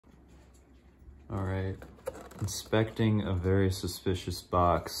All right, inspecting a very suspicious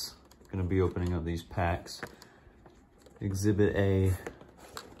box. Gonna be opening up these packs. Exhibit A.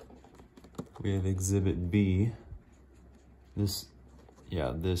 We have Exhibit B. The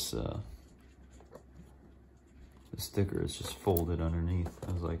sticker is just folded underneath.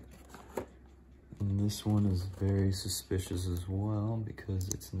 I was like, and this one is very suspicious as well because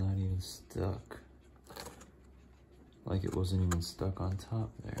it's not even stuck. Like it wasn't even stuck on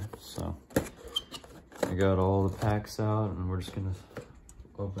top there. So I got all the packs out and we're just gonna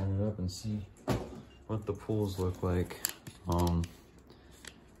open it up and see what the pulls look like.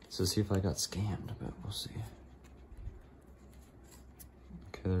 To see if I got scammed, but we'll see.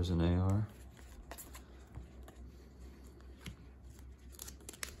 Okay, there's an AR.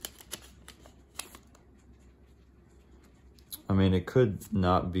 I mean, it could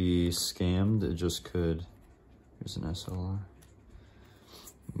not be scammed, it just could. Here's an SLR.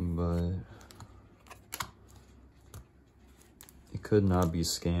 But it could not be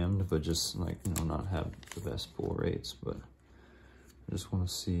scammed, but just like, you know, not have the best pull rates. But I just want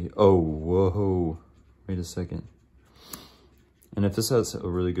to see. Oh, whoa. Wait a second. And if this has a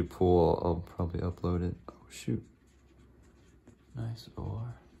really good pull, I'll probably upload it. Oh, shoot. Nice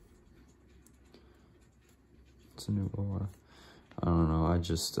OR. It's a new OR. I don't know. I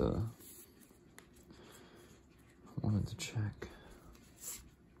just wanted to check.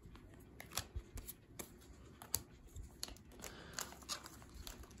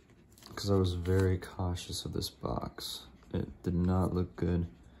 Because I was very cautious of this box. It did not look good.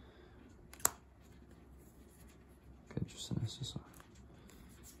 Okay, just an SSR.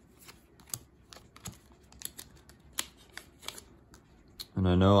 And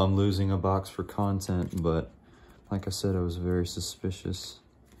I know I'm losing a box for content, but like I said, I was very suspicious.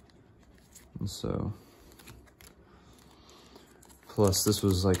 And so, plus this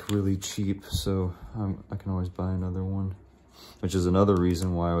was like really cheap, so I can always buy another one, which is another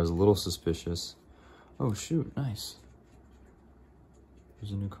reason why I was a little suspicious. Oh shoot, nice.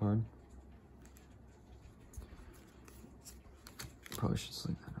 There's a new card. Probably should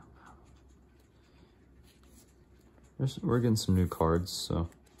sleep that up. We're getting some new cards, so.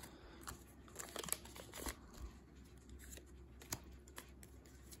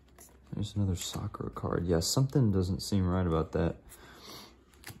 There's another soccer card. Yeah, something doesn't seem right about that.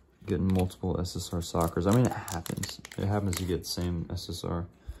 Getting multiple SSR soccers. I mean, it happens. It happens you get the same SSR.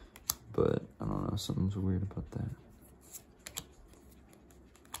 But, I don't know, something's weird about that.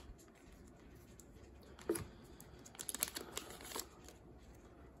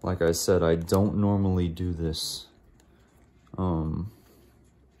 Like I said, I don't normally do this. Oh,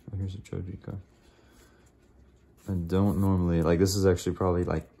 here's a Joji card. I don't normally, like, this is actually probably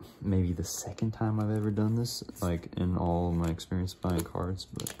like maybe the second time I've ever done this, like in all of my experience buying cards,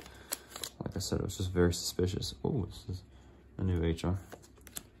 but like I said, I was just very suspicious. Oh, this is a new HR.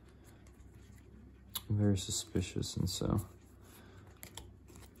 Very suspicious, and so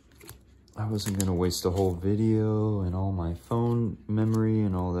I wasn't gonna waste a whole video and all my phone memory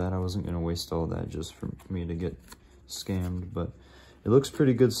and all that. I wasn't gonna waste all that just for me to get scammed, but it looks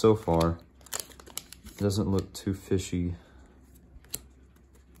pretty good so far. It doesn't look too fishy.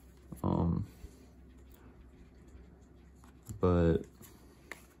 But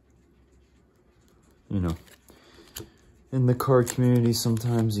you know, in the card community,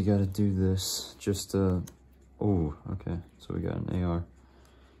 sometimes you gotta do this just to, oh, okay, so we got an AR.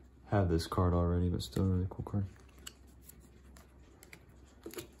 Have this card already, but still a really cool card.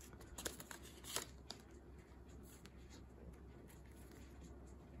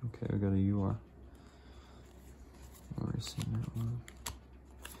 Okay, we got a UR. Already seen that one.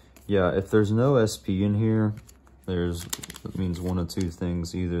 Yeah, if there's no SP in here, that means one of two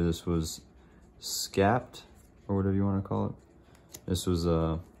things. Either this was scapped, or whatever you want to call it. This was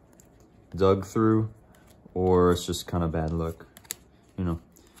dug through, or it's just kind of bad luck. You know,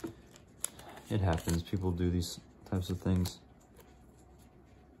 it happens. People do these types of things.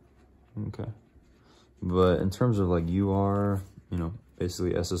 Okay. But in terms of like UR, you know,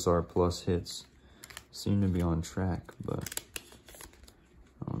 basically SSR plus hits seem to be on track, but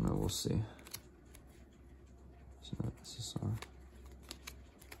I don't know, we'll see. It's not SSR.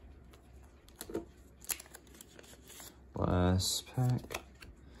 Last pack.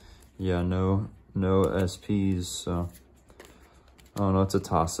 Yeah, no SPs, so I don't know, it's a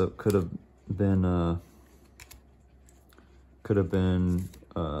toss-up. Could have been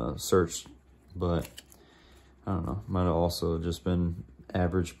searched, but I don't know, might have also just been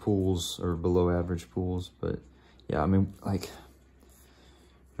average pools or below average pools. But yeah, I mean, like,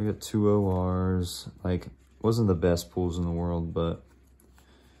 we got 2 ORs. Like, wasn't the best pools in the world, but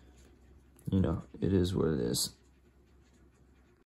you know, it is what it is.